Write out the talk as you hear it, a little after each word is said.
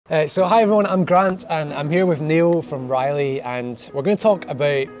So hi everyone, I'm Grant and I'm here with Neil from Reilly, and we're going to talk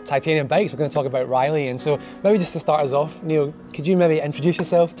about titanium bikes. We're going to talk about Reilly, and so maybe just to start us off, Neil, could you maybe introduce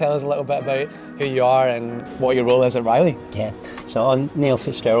yourself, tell us a little bit about who you are and what your role is at Reilly? Yeah, so I'm Neil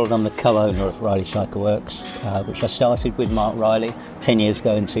FitzGerald. I'm the co-owner of Reilly Cycle Works, which I started with Mark Reilly 10 years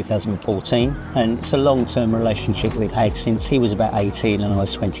ago in 2014, and it's a long-term relationship we've had since he was about 18 and I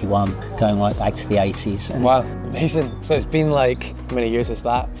was 21, going right back to the 80s. And wow, amazing. So it's been like, how many years is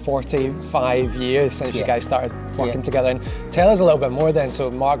that? 45 years since you guys started working together. And tell us a little bit more then.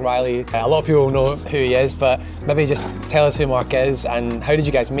 So Mark Reilly, a lot of people know who he is, but maybe just tell us who Mark is and how did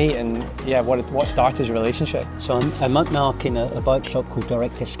you guys meet, and yeah, what started your relationship? So I met Mark in a bike shop called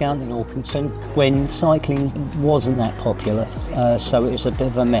Direct Discount in Orpington when cycling wasn't that popular, so it was a bit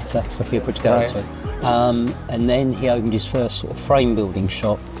of a mecca for people to go to. And then he opened his first sort of frame building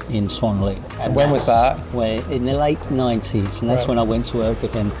shop in Swanley. And when was that? Where in the late 90s, and that's when I went to work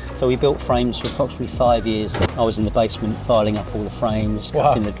with him. So we built frames for approximately 5 years. I was in the basement filing up all the frames,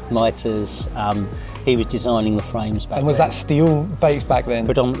 cutting the miters. He was designing the frames back then. And was that steel bikes back then?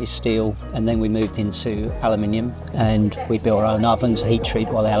 Predominantly steel, and then we moved into aluminium, and we built our own ovens, heat treat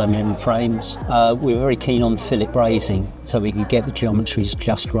all the aluminium frames. We were very keen on fillet brazing, so we could get the geometries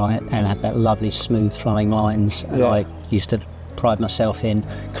just right and have that lovely smooth flowing lines that I used to pride myself in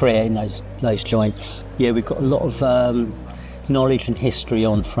creating those joints. Yeah, we've got a lot of knowledge and history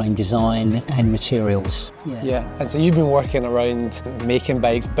on frame design and materials. Yeah, and so you've been working around making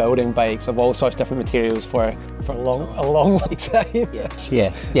bikes, building bikes of all sorts of different materials for a long time.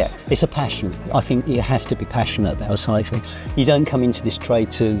 Yeah. It's a passion. I think you have to be passionate about cycling. You don't come into this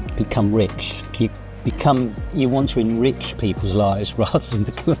trade to become rich. You want to enrich people's lives rather than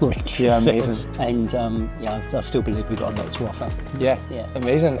become rich. Yeah, amazing. And I still believe we've got a lot to offer. Yeah,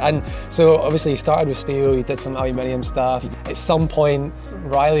 amazing. And so obviously you started with steel, you did some aluminium stuff. At some point,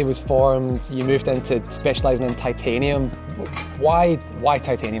 Reilly was formed, you moved into specialising in titanium. Why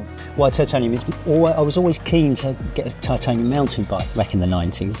titanium? Why titanium? I was always keen to get a titanium mountain bike back in the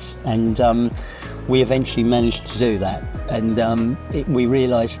 90s, and we eventually managed to do that. And we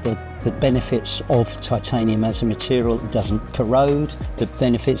realised that the benefits of titanium as a material, it doesn't corrode, the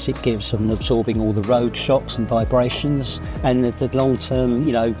benefits it gives of absorbing all the road shocks and vibrations, and the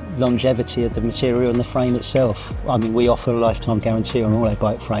long-term, longevity of the material and the frame itself. I mean, we offer a lifetime guarantee on all our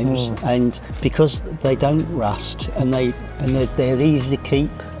bike frames, and because they don't rust and they're easy to keep.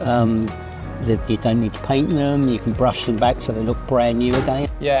 You don't need to paint them, you can brush them back so they look brand new again.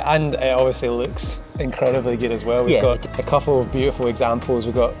 Yeah, and it obviously looks incredibly good as well. We've got a couple of beautiful examples.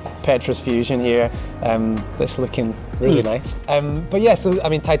 We've got Petra's Fusion here, that's looking really nice. But yeah, so I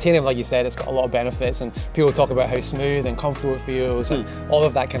mean, titanium, like you said, it's got a lot of benefits, and people talk about how smooth and comfortable it feels and all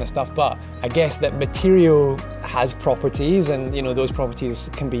of that kind of stuff, but I guess that material has properties, and those properties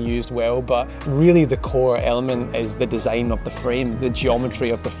can be used well, but really the core element is the design of the frame, the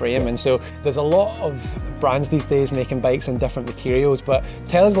geometry of the frame. And so there's a lot of brands these days making bikes in different materials, but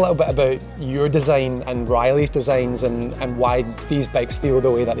tell us a little bit about your design and Reilly's designs and why these bikes feel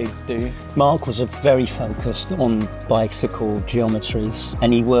the way that they do. Mark was very focused on bicycle geometries,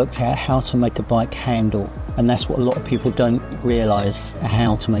 and he worked out how to make a bike handle. And that's what a lot of people don't realise,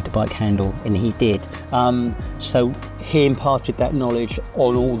 how to make a bike handle, and he did. So he imparted that knowledge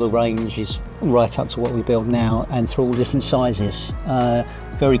on all the ranges right up to what we build now, and through all different sizes.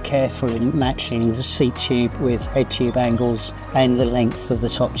 Very careful in matching the seat tube with head tube angles and the length of the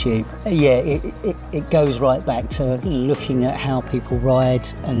top tube. Yeah, it goes right back to looking at how people ride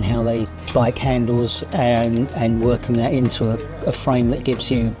and how they bike handles, and working that into a frame that gives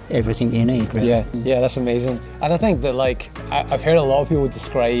you everything you need, really. Yeah, that's amazing. And I think that, like, I've heard a lot of people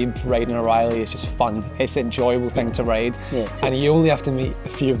describe riding a Reilly as just fun. It's an enjoyable thing to ride. And you only have to meet a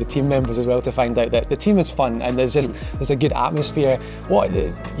few of the team members as well to find out that the team is fun and there's a good atmosphere. What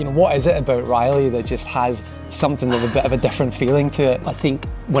is it about Reilly that just has something with a bit of a different feeling to it? I think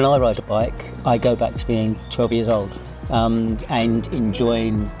when I ride a bike, I go back to being 12 years old. And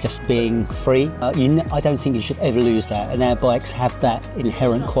enjoying just being free. I don't think you should ever lose that, and our bikes have that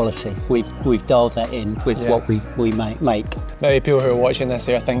inherent quality. We've dialed that in with what we make. Maybe people who are watching this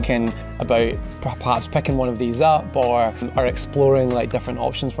are thinking about perhaps picking one of these up, or are exploring like different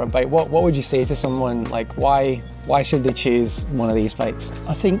options for a bike. What would you say to someone, like, why should they choose one of these bikes?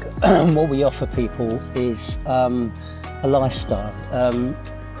 I think what we offer people is a lifestyle,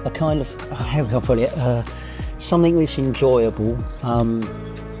 a kind of, how can I put it, something that's enjoyable,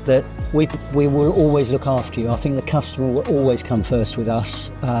 that we will always look after you. I think the customer will always come first with us.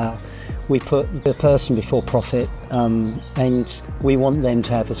 we put the person before profit, and we want them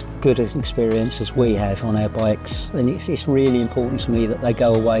to have as good an experience as we have on our bikes. And it's really important to me that they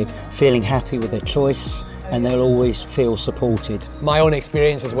go away feeling happy with their choice, and they'll always feel supported. My own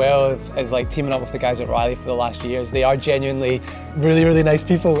experience as well is like teaming up with the guys at Reilly for the last years. They are genuinely really, really nice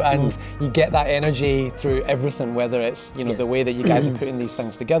people, and you get that energy through everything, whether it's the way that you guys are putting these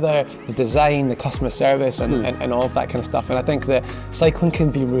things together, the design, the customer service, and all of that kind of stuff. And I think that cycling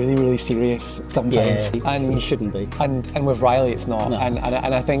can be really, really serious sometimes. And it shouldn't be. And with Reilly it's not. No. And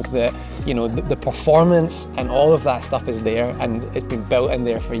I think that the performance and all of that stuff is there, and it's been built in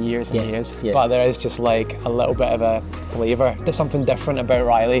there for years and years. Yeah. But there is just like a little bit of a flavour. There's something different about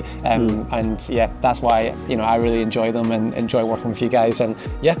Reilly, and yeah, that's why I really enjoy them and enjoy working with you guys. And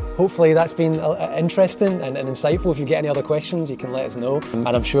yeah, hopefully that's been interesting and insightful. If you get any other questions, you can let us know, and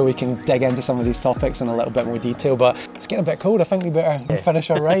I'm sure we can dig into some of these topics in a little bit more detail. But it's getting a bit cold. I think we better finish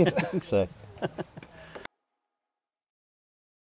our ride. I think so.